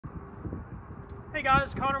Hey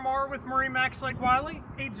guys, Connor Marr with MarineMax Lake Wylie,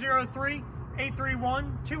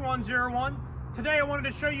 803-831-2101. Today I wanted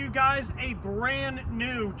to show you guys a brand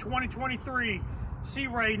new 2023 Sea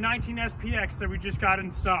Ray 19 SPX that we just got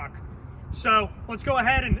in stock. So let's go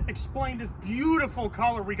ahead and explain this beautiful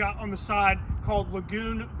color we got on the side called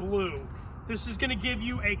Lagoon Blue. This is going to give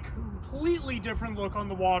you a completely different look on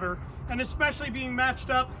the water, and especially being matched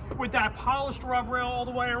up with that polished rub rail all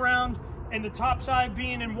the way around and the top side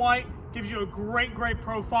being in white gives you a great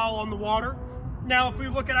profile on the water. Now if we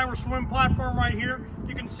look at our swim platform right here,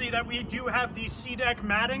 you can see that we do have the sea deck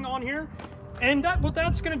matting on here, and what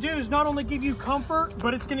that's going to do is not only give you comfort,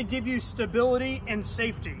 but it's going to give you stability and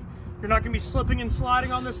safety. You're not going to be slipping and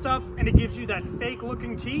sliding on this stuff, and it gives you that fake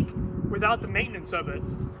looking teak without the maintenance of it.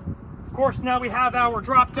 Of course, now we have our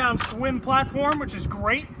drop down swim platform, which is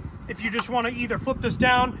great if you just want to either flip this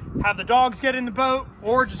down, have the dogs get in the boat,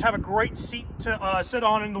 or just have a great seat to sit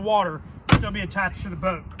on in the water. Still be attached to the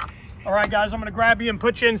boat. All right, guys, I'm going to grab you and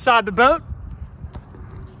put you inside the boat.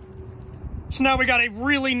 So now we got a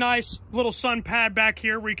really nice little sun pad back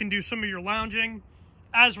here where you can do some of your lounging.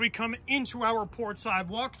 As we come into our port side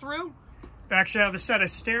walkthrough, we actually have a set of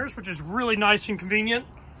stairs, which is really nice and convenient.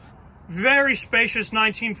 Very spacious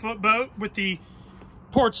 19-foot boat with the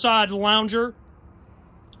port side lounger.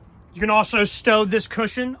 You can also stow this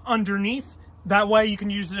cushion underneath. That way you can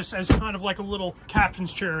use this as kind of like a little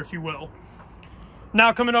captain's chair, if you will.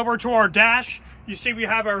 Now coming over to our dash, you see we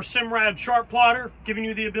have our Simrad chart plotter, giving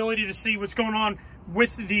you the ability to see what's going on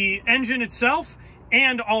with the engine itself,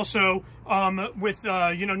 and also with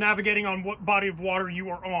navigating on what body of water you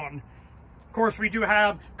are on. Of course, we do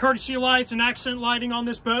have courtesy lights and accent lighting on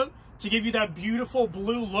this boat to give you that beautiful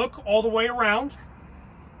blue look all the way around.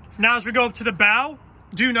 Now as we go up to the bow,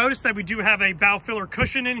 do notice that we do have a bow filler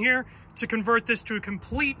cushion in here to convert this to a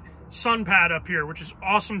complete sun pad up here, which is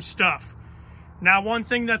awesome stuff. Now, one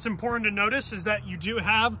thing that's important to notice is that you do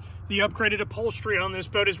have the upgraded upholstery on this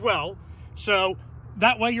boat as well. So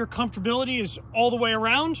that way your comfortability is all the way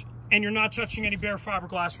around and you're not touching any bare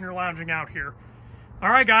fiberglass when you're lounging out here. All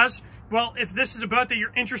right, guys. Well, if this is a boat that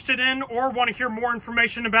you're interested in or want to hear more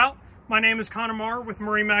information about, my name is Connor Marr with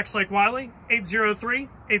MarineMax Lake Wylie,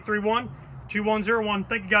 803-831-2101.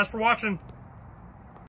 Thank you guys for watching.